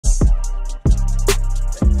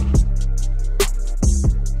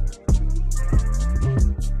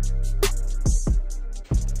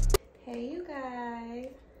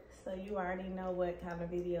already know what kind of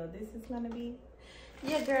video this is gonna be.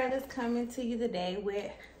 Your girl is coming to you today with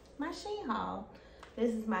my Shein haul.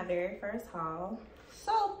 This is my very first haul.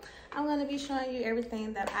 So I'm gonna be showing you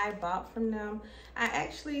everything that I bought from them. I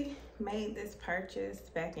actually made this purchase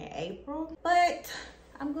back in April, but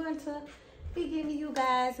I'm going to be giving you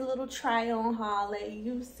guys a little try on haul, let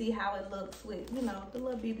you see how it looks with, you know, the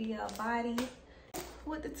little BBL body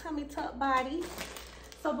with the tummy tuck body.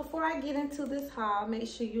 So before I get into this haul, make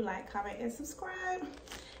sure you like, comment, and subscribe.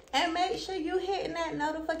 And make sure you hitting that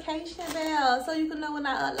notification bell so you can know when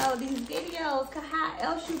I upload these videos, cause how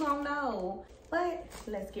else you gonna know? But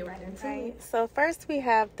let's get right into it. So first we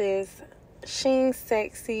have this Shein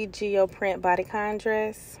Sexy Geoprint bodycon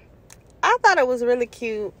dress. I thought it was really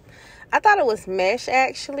cute. I thought it was mesh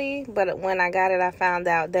actually, but when I got it, I found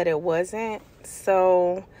out that it wasn't.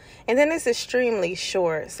 So, and then it's extremely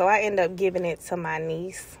short, so I end up giving it to my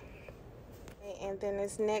niece. And then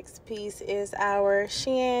this next piece is our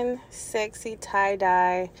Shein Sexy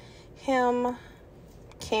tie-dye hem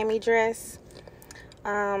cami dress.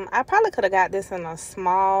 I probably could have got this in a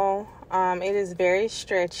small. It is very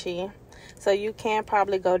stretchy, so you can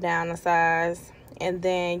probably go down a size. And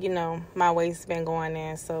then, you know, my waist's been going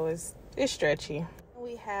in, so it's stretchy.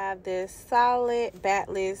 We have this solid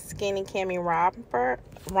batless skinny cami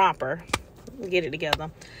romper. Get it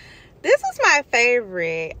together. This is my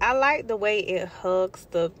favorite. I like the way it hugs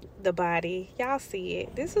the body. Y'all see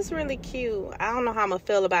it. This is really cute. I don't know how I'm gonna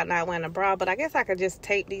feel about not wearing a bra, but I guess I could just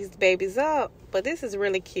tape these babies up. But this is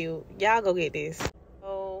really cute. Y'all go get this.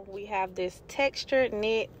 So we have this textured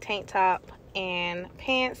knit tank top and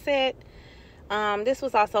pants set. This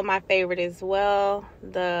was also my favorite as well.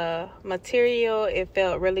 The material, it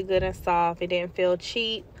felt really good and soft. It didn't feel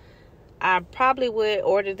cheap. I probably would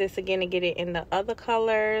order this again and get it in the other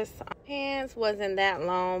colors. Pants wasn't that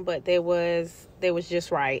long, but they was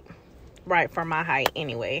just right for my height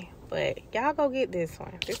anyway. But y'all go get this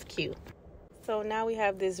one. It's cute. So now we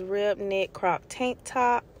have this rib knit crop tank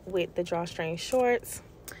top with the drawstring shorts.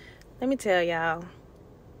 Let me tell y'all,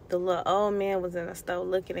 the little old man was in the store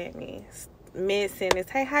looking at me mid-sentence.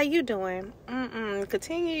 Hey, how you doing?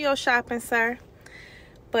 Continue your shopping, sir.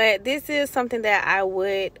 But this is something that I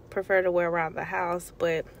would prefer to wear around the house,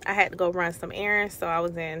 but I had to go run some errands, so I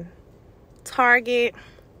was in Target.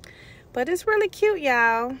 But it's really cute,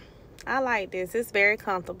 y'all. I like this. It's very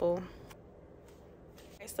comfortable.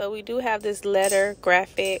 Okay, so we do have this leather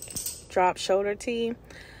graphic drop shoulder tee.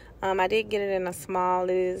 I did get it in a small.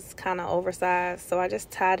 It is kind of oversized, so I just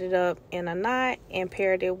tied it up in a knot and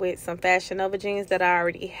paired it with some Fashion Nova jeans that I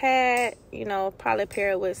already had. You know, probably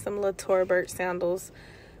pair it with some little Tory Burch sandals.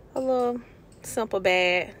 A little simple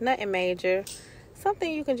bag, nothing major.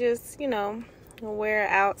 Something you can just, you know, wear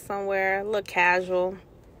out somewhere, a little casual.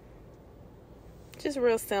 Just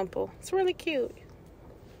real simple. It's really cute.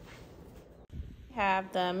 We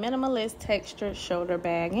have the minimalist textured shoulder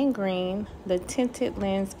bag in green, the tinted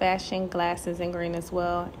lens fashion glasses in green as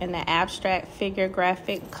well, and the abstract figure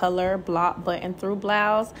graphic color block button through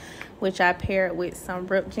blouse, which I paired with some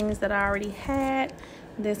ripped jeans that I already had.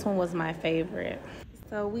 This one was my favorite.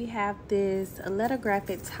 So we have this letter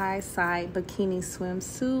graphic tie side bikini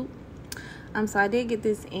swimsuit. So I did get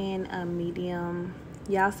this in a medium.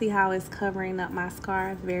 Y'all see how it's covering up my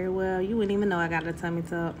scarf very well. You wouldn't even know I got a tummy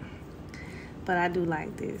tuck. But I do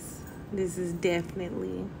like this. This is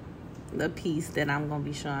definitely the piece that I'm gonna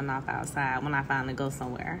be showing off outside when I finally go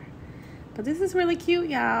somewhere. But this is really cute,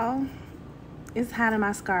 y'all. It's hiding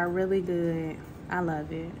my scarf really good. I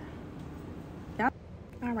love it.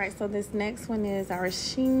 Alright, so this next one is our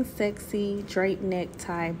Shein Sexy Drape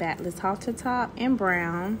Necktie Batless Halter Top in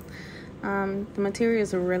brown. The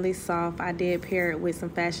materials are really soft. I did pair it with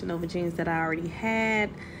some Fashion Nova jeans that I already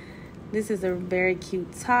had. This is a very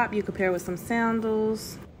cute top. You could pair it with some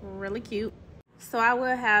sandals. Really cute. So I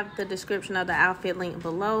will have the description of the outfit linked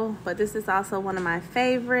below, but this is also one of my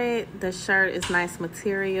favorite. The shirt is nice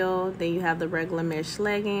material. Then you have the regular mesh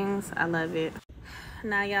leggings. I love it.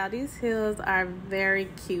 Now y'all, these heels are very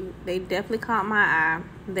cute. They definitely caught my eye.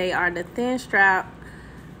 They are the thin strap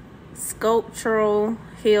sculptural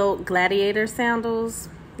heel gladiator sandals.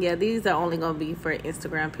 Yeah, these are only gonna be for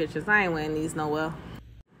Instagram pictures. I ain't wearing these nowhere.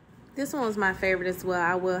 This one was my favorite as well.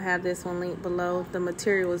 I will have this one linked below. The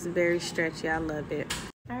material is very stretchy. I love it.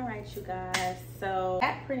 All right, you guys, so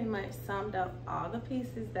that pretty much summed up all the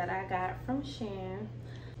pieces that I got from Shein.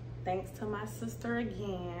 Thanks to my sister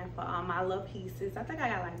again for all my little pieces. I think I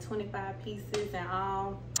got like 25 pieces in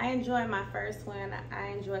all. I enjoyed my first one. I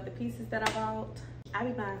enjoyed the pieces that I bought. I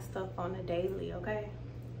be buying stuff on a daily, okay?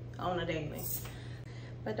 On a daily.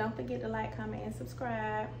 But don't forget to like, comment, and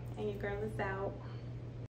subscribe. And your girl is out.